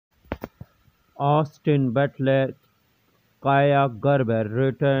Austin Butler Kaia Gerber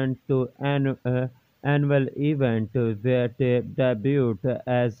returned to an annual event where they debuted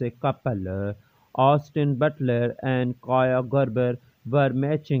as a couple. Austin Butler and Kaia Gerber were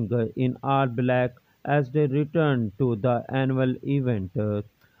matching in all black as they returned to the annual event.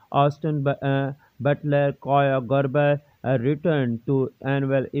 Butler Kaia Gerber returned to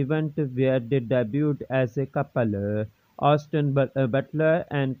annual event where they debuted as a couple. Butler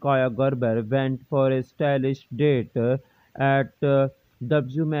and Kaia Gerber went for a stylish date at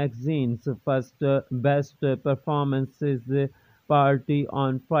W Magazine's first Best Performances party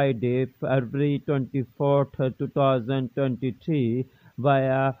on Friday, February 24th, 2023,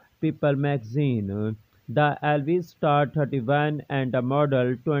 via People magazine. The Elvis star 31 and the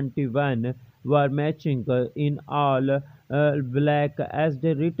model 21 were matching in all black as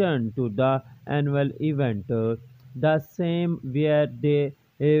they returned to the annual event. The same where they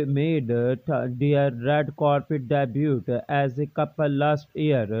made their red carpet debut as a couple last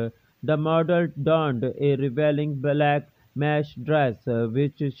year. The model donned a revealing black mesh dress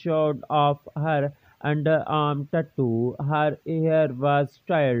which showed off her underarm tattoo. Her hair was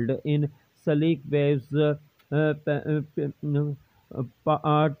styled in sleek waves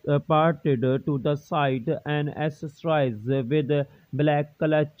parted to the side and accessorized with black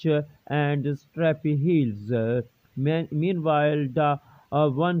clutch and strappy heels. Meanwhile, the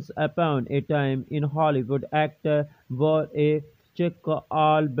once upon a time in Hollywood actor wore a check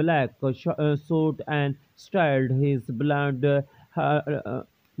all-black suit and styled his blonde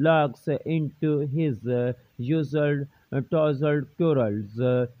locks into his usual tousled curls.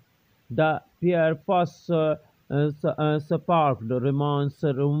 The pair first sparked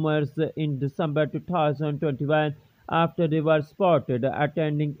rumors in December 2021 after they were spotted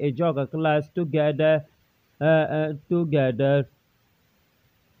attending a yoga class together.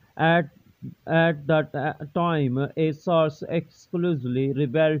 At, at that time, a source exclusively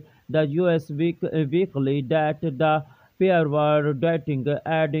revealed the Weekly that the pair were dating,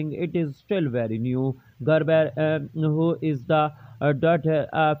 adding it is still very new. Gerber, who is the daughter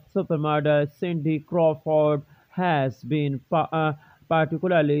of supermodel Cindy Crawford, has been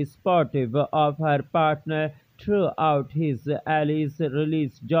particularly supportive of her partner throughout his Alice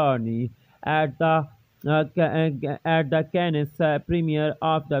release journey. At the at the Cannes premiere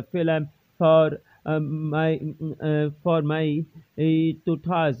of the film for May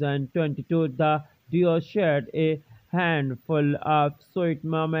 2022, the duo shared a handful of sweet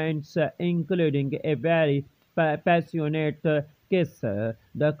moments, including a very passionate kiss. The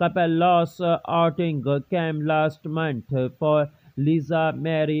couple last outing came last month for Lisa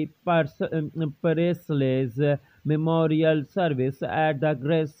Mary Presley's memorial service at the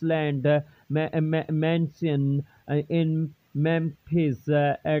Graceland Mansion in Memphis,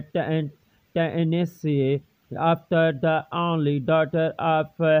 Tennessee, after the only daughter of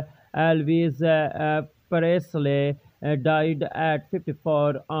Elvis Presley died at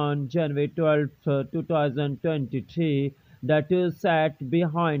 54 on January 12th, 2023. The two sat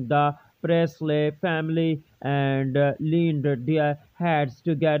behind the Presley family and leaned their heads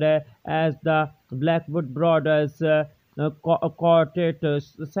together as the Blackwood Brothers quartet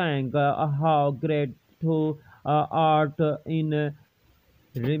sang how great to art in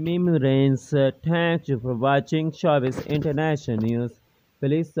remembrance. Thank you for watching Showbiz International News.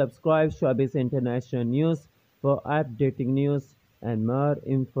 Please subscribe Showbiz International News for updating news and more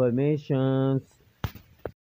information.